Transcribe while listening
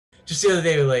Just the other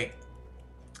day, like,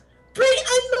 Bray,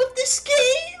 I love this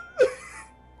game.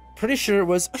 Pretty sure it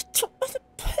was. I don't want to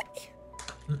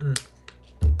play.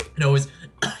 No, it was.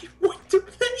 I want to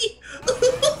play.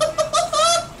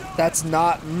 That's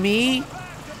not me.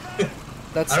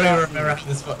 That's I don't not even remember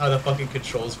how the fucking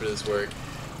controls for this work.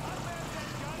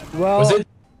 Well,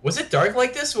 was it dark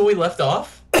like this when we left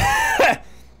off? I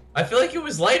feel like it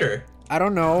was lighter. I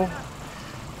don't know.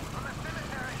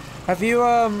 Have you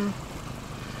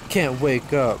can't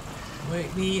wake up.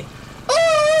 Wake me.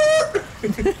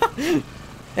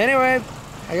 Anyway,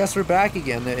 I guess we're back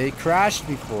again. It crashed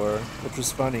before, which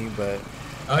was funny, but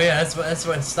Oh yeah, that's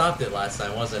what stopped it last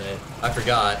time, wasn't it? I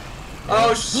forgot.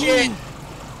 Oh shit!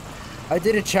 I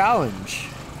did a challenge.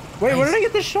 Wait, Nice. where did I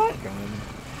get the shotgun?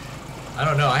 I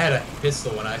don't know. I had a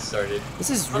pistol when I started. This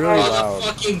is really loud. The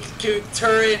fucking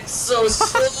turret so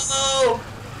slow.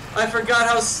 I forgot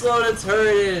how slow the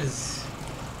turret is.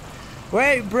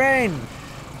 Wait, brain.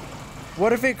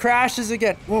 What if it crashes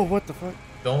again? Whoa, what the fuck?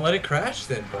 Don't let it crash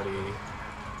then, buddy.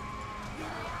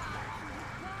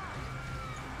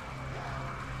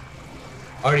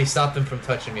 Already stopped him from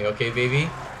touching me, okay, baby?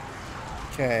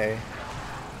 Okay.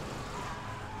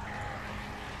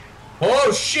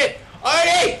 Oh shit!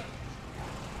 Artie!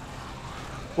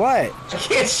 What? I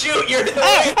can't shoot. You're in the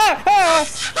way.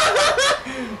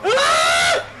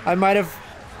 I might have.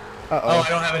 Oh, I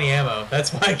don't have any ammo.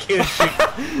 That's why I can't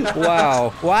shoot.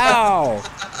 Wow. Wow.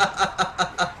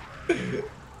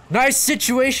 Nice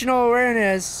situational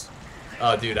awareness.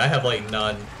 Oh, dude, I have like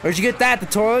none. Where'd you get that? The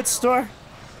toilet store?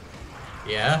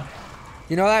 Yeah.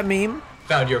 You know that meme?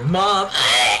 Found your mom.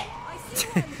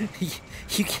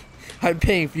 you can't, I'm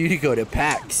paying for you to go to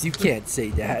PAX. You can't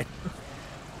say that.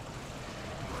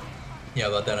 Yeah,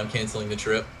 about that, I'm canceling the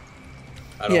trip.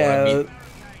 I don't want to meet.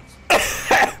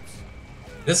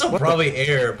 This will probably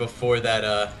air before that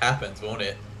happens, won't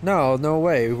it? No, no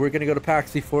way. We're gonna go to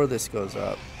PAX before this goes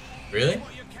up. Really?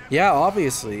 Yeah,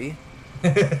 obviously.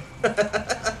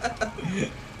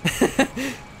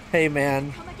 Hey,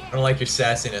 man. I don't like your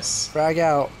sassiness. Frag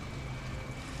out.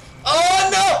 Oh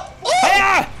no! Oh!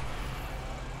 Ah!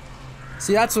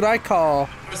 See, that's what I call.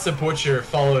 First the butcher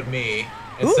followed me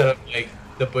instead of like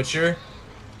the butcher.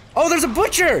 Oh, there's a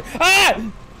butcher!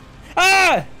 Ah!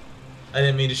 Ah! I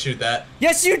didn't mean to shoot that.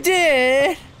 Yes, you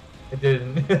did! I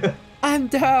didn't. I'm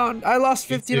down. I lost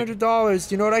Me too. $1,500.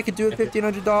 Do you know what I could do with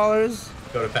 $1,500?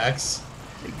 Go to PAX?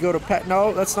 Go to PAX.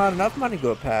 No, that's not enough money to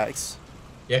go to PAX.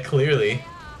 Yeah, clearly.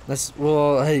 That's,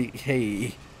 well,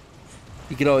 hey.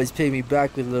 You could always pay me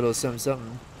back with a little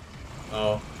something.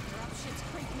 Oh.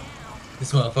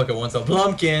 This motherfucker wants a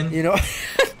plumpkin. You know?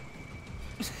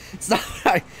 It's not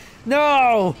right.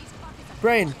 No!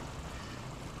 Brain.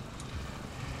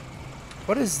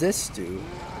 What does this do?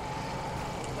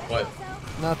 What?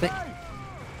 Nothing.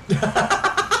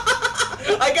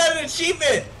 I got an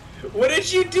achievement! What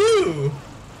did you do?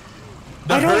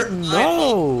 The I hurt don't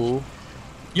know.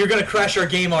 You're gonna crash our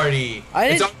game, Artie.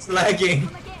 It's always lagging.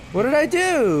 What did I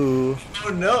do? Oh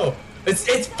no.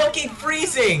 It's fucking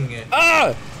freezing!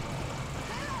 Ah!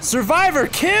 Survivor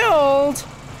killed?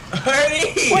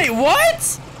 Artie! Wait,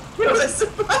 what? You're the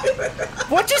survivor!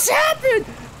 What just happened?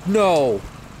 No.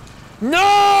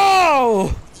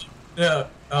 No! No.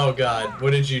 Oh god,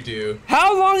 what did you do?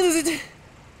 How long does it...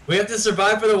 We have to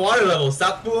survive for the water level.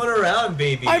 Stop fooling around,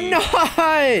 baby. I'm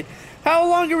not! How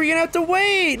long are we gonna have to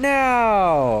wait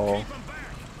now?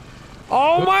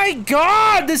 Oh my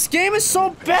god! This game is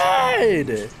so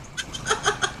bad!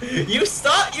 You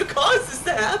caused this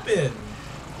to happen!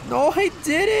 No, I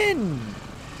didn't!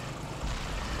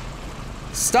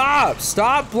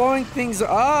 Stop blowing things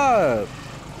up!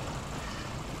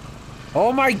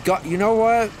 Oh my god, you know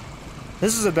what?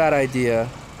 This is a bad idea.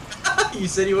 You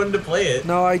said you wanted to play it.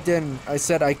 No, I didn't. I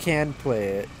said I can play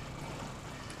it.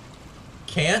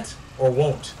 Can't or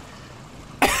won't?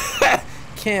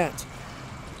 Can't.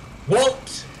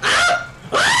 Won't! Ah!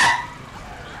 Ah!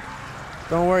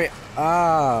 Don't worry.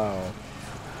 Ow.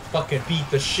 Fucking beat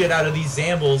the shit out of these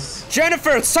Zambles.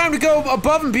 Jennifer, it's time to go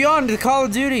above and beyond to Call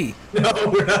of Duty. No,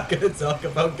 we're not gonna talk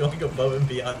about going above and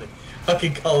beyond the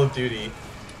fucking Call of Duty.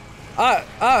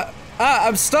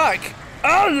 I'm stuck.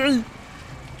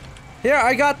 Here,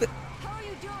 I got the... How are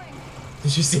you doing?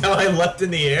 Did you see how I leapt in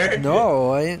the air?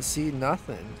 No, I didn't see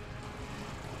nothing.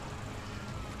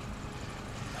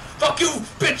 Fuck you,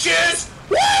 bitches!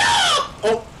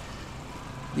 Oh,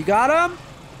 You got him?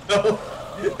 no.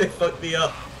 They fucked me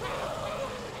up.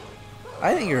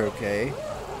 I think you're okay.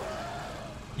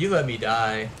 You let me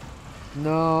die.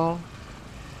 No.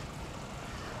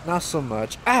 Not so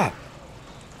much. Ah!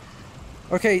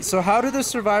 Okay, so how do the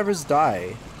survivors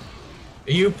die?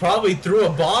 You probably threw a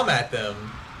bomb at them.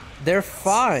 They're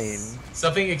fine.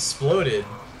 Something exploded.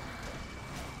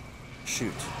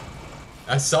 Shoot.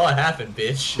 I saw it happen,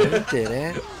 bitch. No, you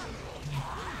didn't.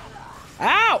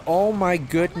 Ow! Oh my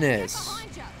goodness.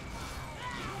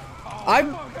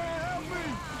 I'm...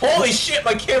 Holy shit,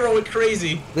 my camera went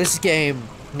crazy. This game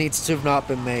needs to have not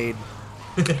been made.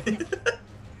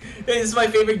 This is my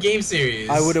favorite game series.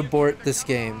 I would abort this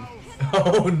game.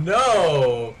 Oh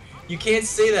no! You can't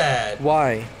say that.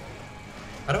 Why?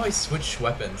 How do I switch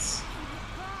weapons?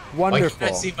 Wonderful. Why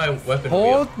can't I see my weapon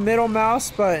Hold wheel? middle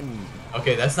mouse button.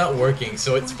 Okay, that's not working,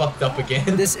 so it's fucked up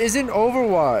again. This isn't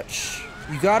Overwatch.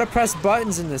 You gotta press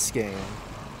buttons in this game.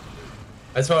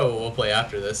 That's why we'll play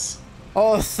after this.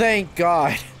 Oh, thank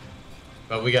God.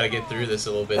 But we gotta get through this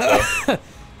a little bit, though.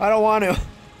 I don't want to.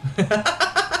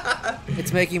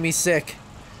 It's making me sick.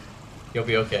 You'll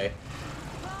be okay.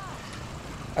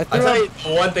 I I'll tell you,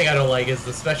 the one thing I don't like is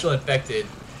the special infected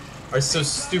are so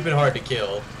stupid hard to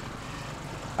kill.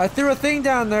 I threw a thing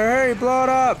down there. Hurry, blow it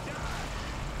up.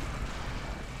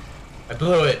 I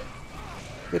blew it.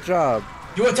 Good job.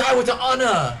 You will die with the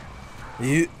honor.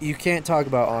 You can't talk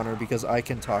about honor because I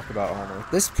can talk about honor.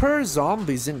 This per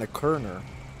zombie's in the corner.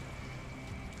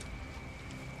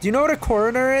 Do you know what a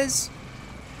coroner is?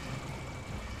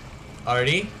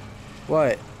 Artie?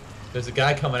 What? There's a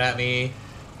guy coming at me.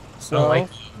 So? I don't like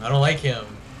him. I don't like him.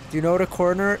 Do you know what a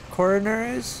coroner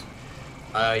is?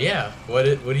 Yeah. What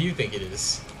do you think it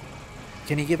is?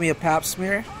 Can you give me a pap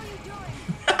smear?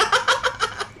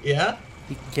 Yeah?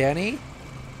 Can he?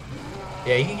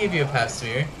 Yeah, he can give you a pap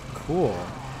smear. Cool.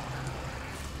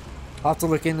 I'll have to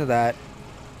look into that.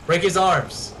 Break his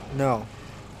arms. No.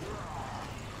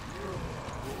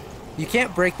 You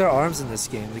can't break their arms in this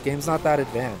game. The game's not that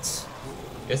advanced.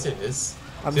 Yes, it is.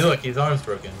 See, look, his arm's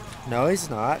broken. No, he's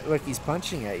not. Look, he's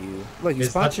punching at you. Look,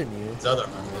 he's punching you. His other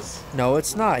arm is. No,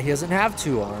 it's not. He doesn't have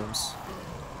two arms.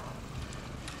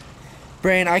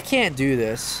 Brain, I can't do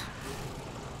this.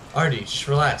 Artie, just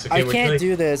relax. Okay, I can't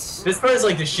do this. This part is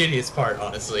like the shittiest part,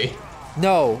 honestly.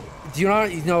 No. Do you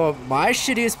know what my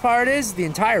shittiest part is? The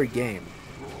entire game.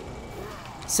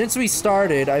 Since we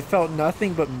started, I felt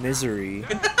nothing but misery.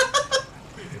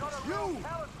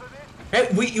 Hey,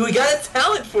 we got a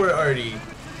talent for it, Artie.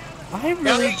 I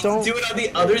really don't do it on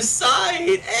the other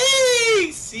side.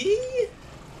 Hey, see?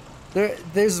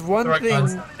 There's one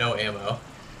thing. No ammo.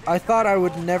 I thought I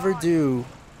would never do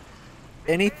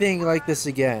anything like this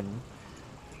again.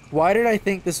 Why did I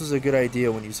think this was a good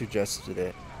idea when you suggested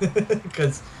it?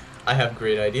 Because I have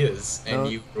great ideas, and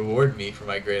you reward me for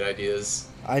my great ideas.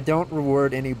 I don't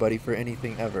reward anybody for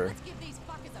anything ever.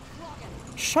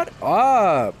 Shut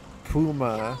up,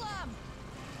 Puma.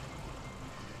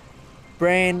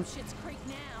 Brain.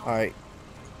 Alright.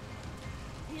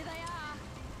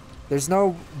 There's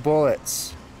no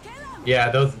bullets.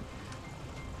 Yeah, those...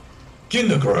 Get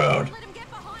in the ground!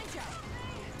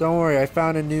 Don't worry, I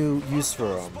found a new use for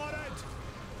them.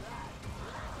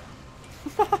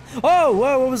 Oh,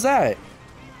 whoa, what was that?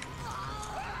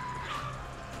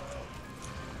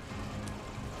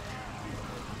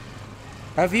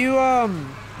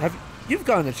 You've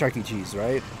gone to Chuck E. Cheese,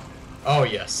 right? Oh,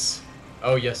 yes.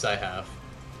 Oh, yes, I have.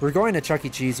 We're going to Chuck E.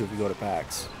 Cheese if we go to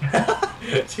PAX.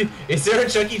 Is there a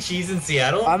Chuck E. Cheese in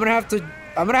Seattle? I'm gonna have to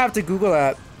Google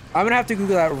that. I'm gonna have to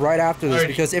Google that right after this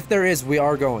because if there is, we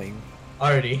are going.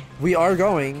 Artie. We are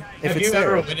going. If have it's you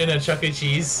ever there. been in a Chuck E.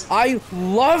 Cheese? I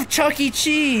love Chuck E.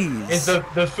 Cheese.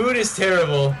 The food is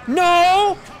terrible.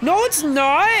 No, it's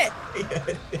not.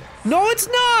 No, it's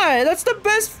not. That's the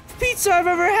best pizza I've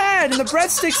ever had, and the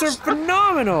breadsticks are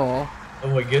phenomenal. Oh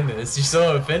my goodness, you're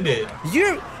so offended.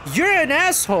 You're an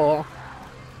asshole.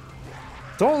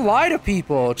 Don't lie to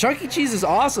people. Chuck E. Cheese is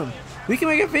awesome. We can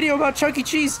make a video about Chuck E.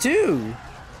 Cheese too.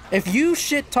 If you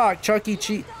shit talk Chuck E.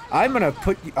 Cheese, I'm gonna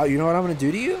put you know what I'm gonna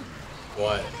do to you?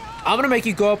 What? I'm gonna make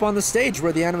you go up on the stage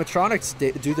where the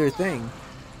animatronics do their thing.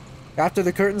 After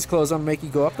the curtains close, I'm gonna make you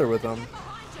go up there with them.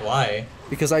 Why?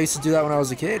 Because I used to do that when I was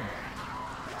a kid.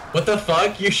 What the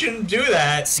fuck? You shouldn't do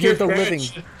that. Scared the living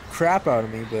crap out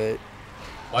of me, but...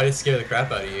 Why did it scare the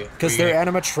crap out of you? Because they're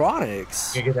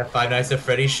animatronics. You get that Five Nights at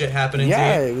Freddy's shit happening to you?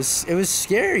 Yeah, it was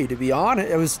scary, to be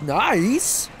honest. It was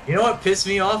nice. You know what pissed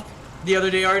me off the other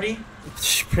day, Artie?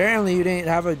 Apparently you didn't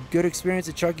have a good experience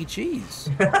at Chuck E. Cheese.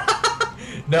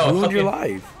 No, ruined your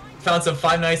life. Found some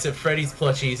Five Nights at Freddy's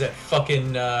plushies at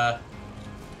fucking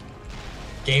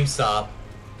GameStop.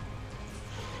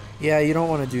 Yeah, you don't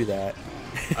want to do that.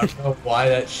 I don't know why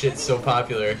that shit's so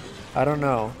popular. I don't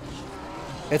know.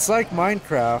 It's like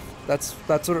Minecraft. That's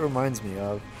what it reminds me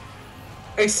of.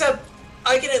 Except,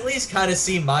 I can at least kind of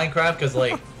see Minecraft because,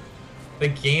 like, the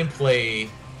gameplay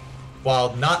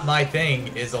while not my thing,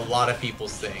 is a lot of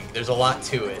people's thing. There's a lot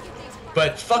to it.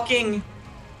 But fucking,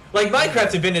 like,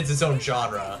 Minecraft invents its own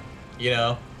genre, you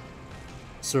know?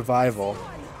 Survival.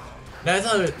 No,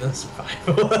 it's not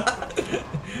survival.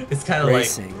 It's kind of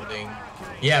racing. Like,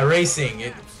 yeah,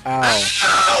 racing.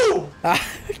 Ow. Ow!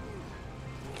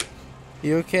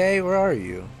 You okay? Where are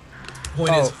you? Point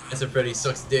is, Mr. Freddy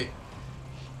sucks dick.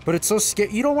 But it's so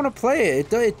scary. You don't want to play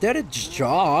it. It did its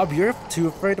job. You're too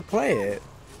afraid to play it.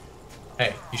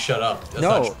 Hey, you shut up. That's no,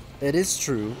 not true. It is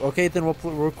true. Okay, then we'll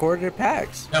record it at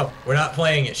PAX. No, we're not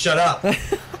playing it. Shut up.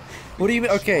 What do you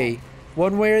mean? Okay,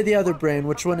 one way or the other, Brain.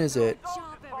 Which one is it?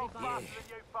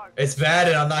 It's bad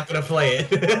and I'm not going to play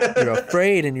it. You're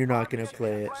afraid and you're not going to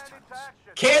play it.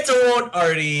 Cancer won't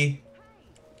already.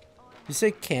 You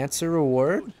say cancer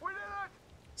reward?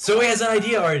 So he has an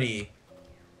idea already.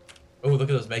 Oh, look at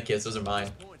those med kits. Those are mine.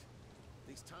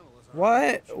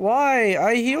 What? Why?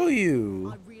 I heal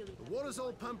you. The water's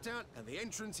all pumped out and the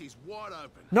entrance is wide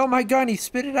open. No, my gun. He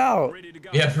spit it out.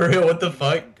 Yeah, for real. What the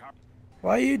fuck?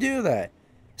 Why you do that?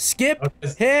 Skip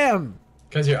him.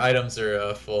 Because your items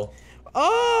are full.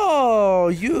 Oh,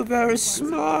 you very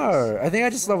smart. I think I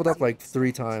just leveled up like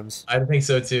 3 times. I think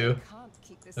so too.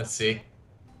 Let's see.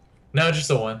 No, just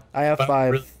the one. I have But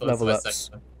 5 really close to level my ups.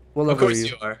 second one. What Of level course are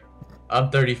you are. I'm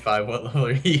 35. What level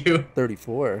are you?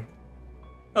 34.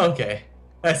 Okay.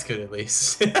 That's good at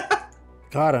least.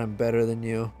 God, I'm better than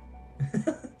you.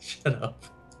 Shut up.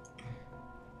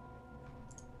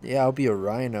 Yeah, I'll be a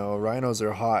rhino. Rhinos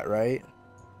are hot, right?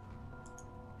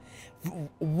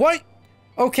 What?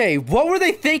 Okay, what were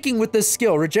they thinking with this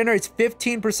skill? Regenerates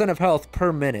 15% of health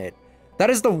per minute. That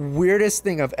is the weirdest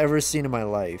thing I've ever seen in my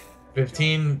life.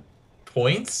 15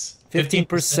 points?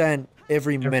 15%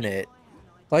 every minute.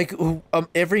 Like,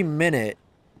 every minute.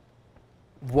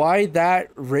 Why that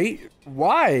rate?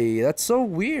 Why? That's so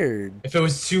weird. If it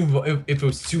was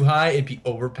too high, it'd be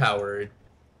overpowered.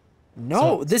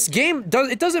 No, So- this game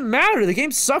it doesn't matter. The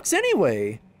game sucks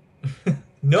anyway.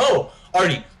 No!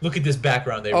 Artie, look at this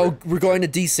background there. Oh, we're going to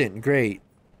decent. Great.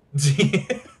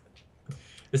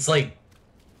 It's like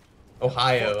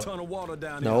Ohio. Ton of water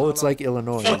down No, it's like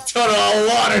Illinois. Fuck ton of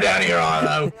water down here,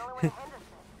 Arlo.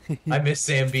 I miss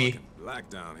Sam B. black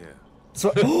down here.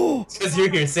 So, Because you're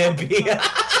here, Sam B.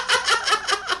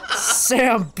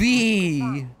 Sam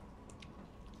B.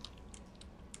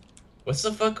 What's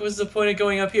the fuck was the point of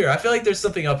going up here? I feel like there's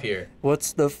something up here.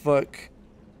 What's the fuck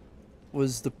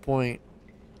was the point?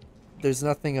 There's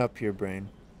nothing up here, Brain.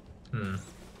 Found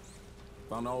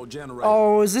an old generator.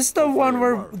 Oh, is this the one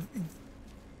where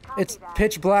it's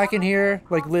pitch black in here?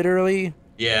 Like, literally?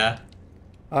 Yeah.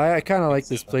 I kind of like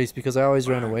this place because I always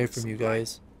ran away from you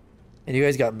guys. And you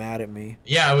guys got mad at me.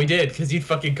 Yeah, we did, because you'd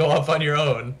fucking go off on your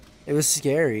own. It was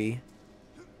scary.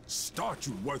 Start,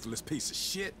 you worthless piece of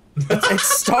shit. It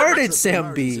started,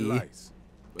 Sam B.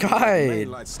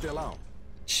 God.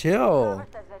 Chill.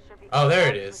 Oh, there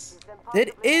it is.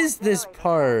 It is this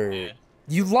part. Yeah.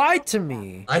 You lied to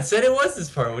me. I said it was this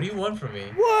part. What do you want from me?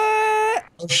 What?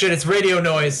 Oh shit, it's radio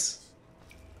noise.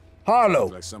 Hollow.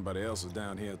 Like somebody else is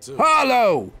down here too.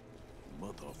 Hollow.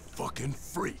 Motherfucking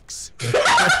freaks.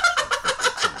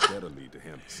 Better lead to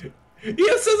him. Yeah,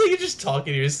 it sounds like you're just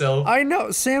talking to yourself. I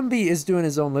know. Sam B is doing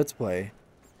his own Let's Play.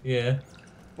 Yeah.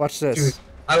 Watch this. Dude,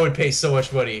 I would pay so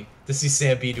much money to see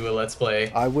Sam B do a Let's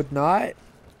Play. I would not,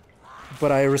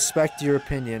 but I respect your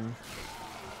opinion.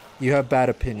 You have bad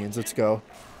opinions. Let's go.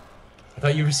 I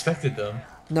thought you respected them.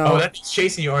 No. Oh, that's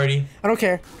chasing you, Artie. I don't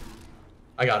care.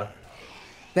 I got him.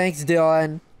 Thanks,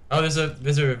 Dylan. Oh, there's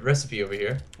a recipe over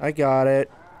here. I got it.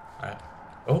 Alright.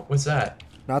 Oh, what's that?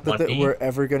 Not that Money? we're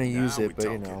ever gonna use Now it, we but you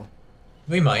talking. know.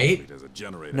 We might. There's a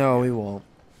generator. No, we won't.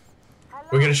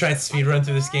 We're gonna try and speed run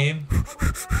through this game.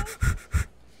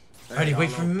 Artie,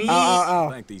 wait for me. Ow.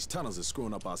 I think these tunnels are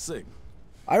screwing up our signal.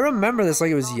 I remember this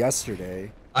like it was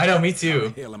yesterday. I know, me How too.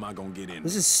 the hell am I gonna get in?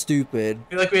 This is stupid. I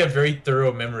feel like we have very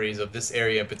thorough memories of this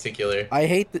area in particular. I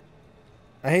hate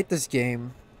this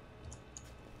game.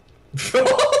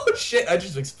 Oh shit, I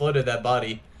just exploded that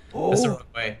body. That's the Oh, wrong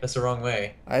way. That's the wrong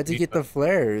way. I had to get the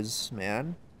flares,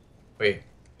 man. Wait,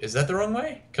 is that the wrong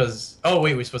way? Cause, oh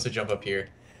wait, we're supposed to jump up here.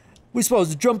 We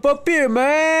supposed to jump up here,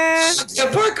 man.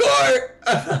 Yeah, parkour!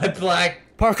 I'm black.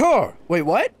 Parkour. Wait,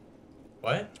 what?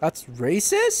 What? That's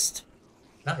racist?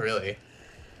 Not really.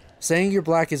 Saying you're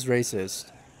black is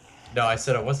racist. No, I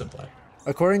said I wasn't black.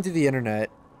 According to the internet.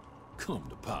 Come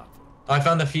to pop. Oh, I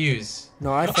found the fuse.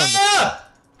 No, I found the... Ah!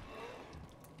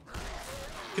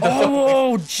 Get the fuck away.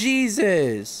 Oh,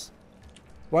 Jesus.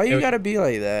 Why you gotta be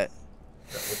like that?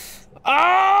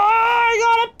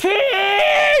 I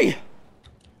gotta pee!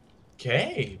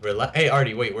 Okay, relax. Hey,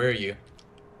 Artie, wait, where are you?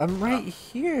 I'm right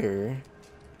here.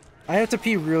 I have to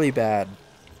pee really bad.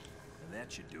 And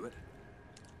that should do it.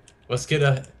 Let's get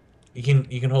a. You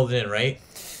can hold it in, right?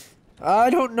 I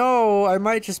don't know. I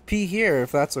might just pee here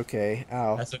if that's okay.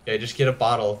 Ow. That's okay. Just get a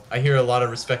bottle. I hear a lot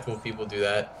of respectable people do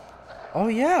that. Oh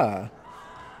yeah.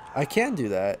 I can do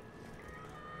that.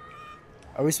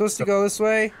 Are we supposed to go this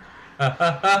way?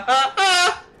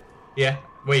 Yeah.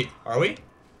 Wait. Are we?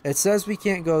 It says we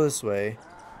can't go this way,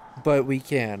 but we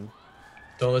can.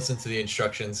 Don't listen to the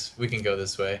instructions. We can go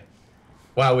this way.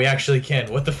 Wow, we actually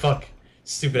can. What the fuck?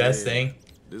 Stupid ass thing.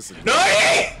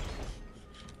 No!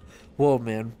 Whoa,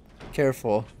 man.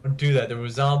 Careful. Don't do that. There were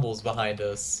zombies behind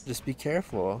us. Just be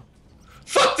careful.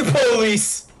 Fuck the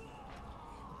police!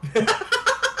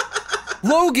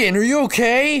 Logan, are you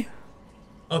okay?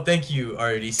 Oh, thank you,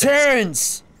 already.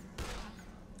 Terrence!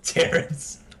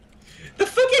 Terrence. The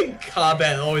fucking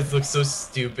combat always looks so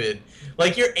stupid.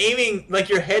 Like you're aiming, like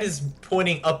your head is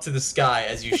pointing up to the sky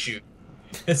as you shoot.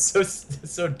 It's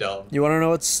so dumb. You wanna know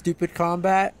what's stupid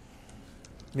combat?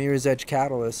 Mirror's Edge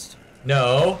Catalyst.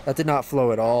 No. That did not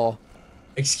flow at all.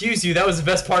 Excuse you, that was the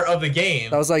best part of the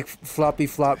game. That was like floppy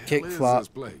flop, kick flop.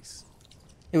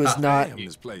 It was not.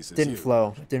 Didn't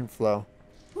flow. It didn't flow.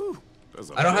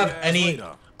 I don't have any.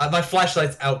 My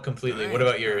flashlight's out completely. What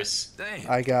about yours?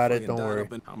 I got it. Don't worry.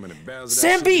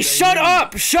 Samby, shut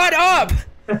up! Shut up!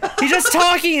 He's just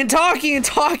talking and talking and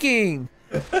talking.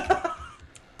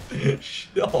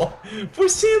 No, poor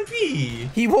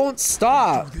Samby. He won't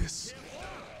stop.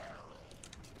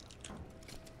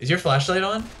 Is your flashlight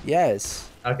on? Yes.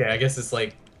 Okay, I guess it's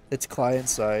like. It's client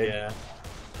side. Yeah.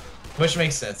 Which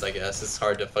makes sense, I guess. It's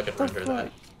hard to fucking render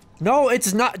that. No,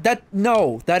 it's not.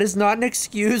 No, that is not an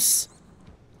excuse.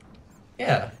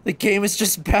 Yeah. The game is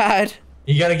just bad.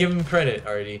 You gotta give him credit,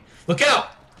 already. Look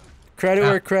out! Credit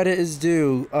where credit is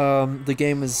due. The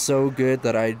game is so good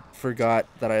that I forgot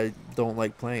that I don't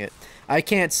like playing it. I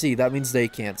can't see. That means they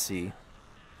can't see.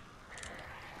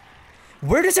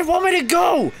 Where does it want me to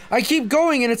go? I keep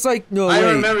going and it's like, no, I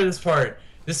don't remember this part.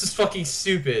 This is fucking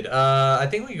stupid. I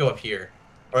think we can go up here.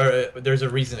 Or there's a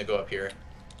reason to go up here.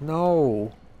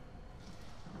 No.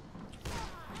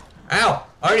 Ow!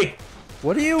 Artie!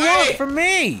 What do you want from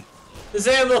me? The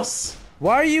Zambos!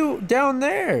 Why are you down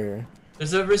there?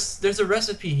 There's a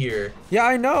recipe here. Yeah,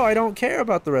 I know. I don't care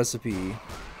about the recipe.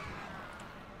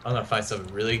 I'm gonna find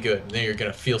something really good, and then you're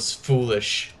gonna feel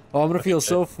foolish. Oh, I'm gonna feel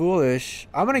so foolish.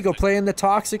 I'm gonna go play in the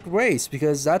toxic race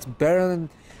because that's better than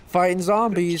fighting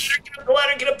zombies. Get up the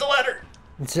ladder! Get up the ladder!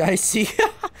 I see.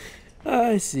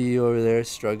 I see you over there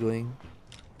struggling.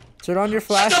 Turn on your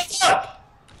flash. What the fuck?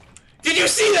 Did you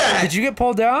see that? Did you get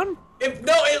pulled down? It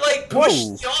like pushed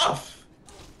me off.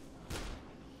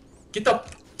 Get the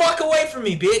fuck away from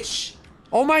me, bitch!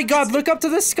 Oh my god, look up to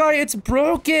the sky, it's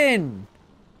broken!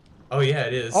 Oh yeah,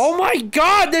 it is. Oh my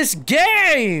god, this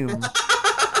game!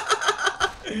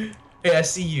 Hey, I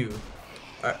see you.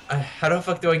 How the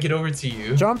fuck do I get over to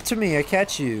you? Jump to me, I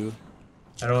catch you.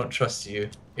 I don't trust you.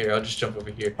 Here, I'll just jump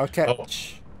over here. I'll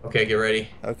catch. Oh. Okay, get ready.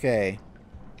 Okay.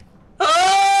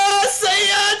 Ah, say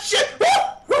shit!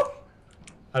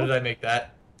 How did I make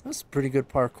that? That's pretty good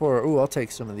parkour. Ooh, I'll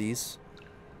take some of these.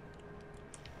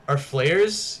 Are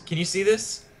flares? Can you see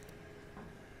this?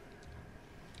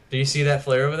 Do you see that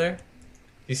flare over there? Do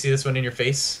you see this one in your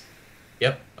face?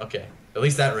 Yep. Okay. At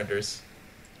least that renders.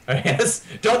 Alright,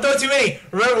 don't throw too many!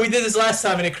 Remember, we did this last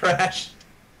time and it crashed.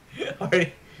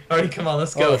 Alright, come on,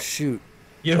 let's go. Oh, shoot.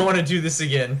 You don't want to do this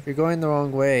again. You're going the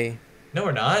wrong way. No,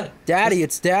 we're not. Daddy,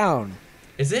 it's down.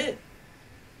 Is it?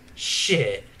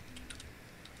 Shit.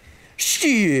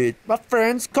 Shit! My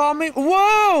friends call me.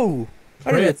 Whoa!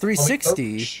 I did a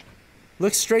 360. Coach.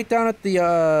 Look straight down at the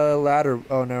ladder.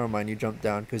 Oh, never mind. You jumped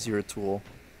down because you're a tool.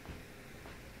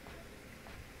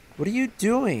 What are you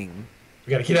doing?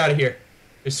 We gotta get out of here.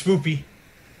 There's Swoopy.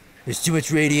 There's too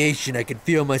much radiation. I can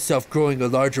feel myself growing a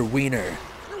larger wiener.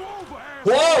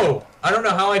 Whoa! I don't know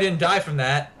how I didn't die from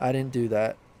that. I didn't do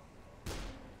that.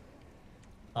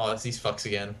 Oh, that's these fucks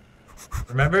again.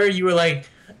 Remember? You were like,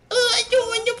 oh, I don't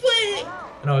want to play.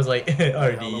 And I was like,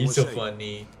 Artie, you're so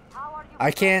funny. I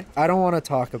can't. I don't want to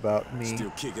talk about me. Still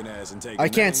kicking ass and taking I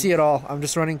can't names. see it all. I'm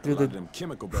just running through the.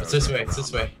 It's this way. It's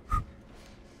this way.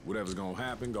 Whatever's gonna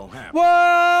happen, gonna happen.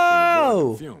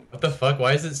 Whoa! What the fuck?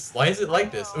 Why is it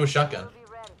like this? Oh, shotgun.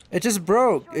 It just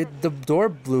broke. The door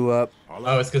blew up.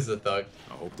 Oh, it's because of the thug.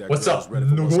 What's girl's up? ready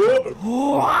for what's coming.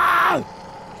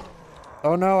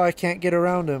 Oh no, I can't get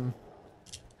around him.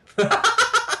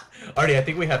 Artie, I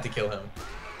think we have to kill him.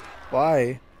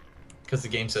 Why? Because the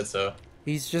game said so.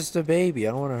 He's just a baby.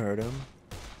 I don't want to hurt him.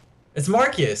 It's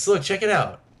Marcus. Look, check it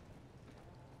out.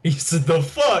 He said, the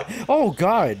fuck? Oh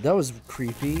god, that was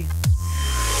creepy.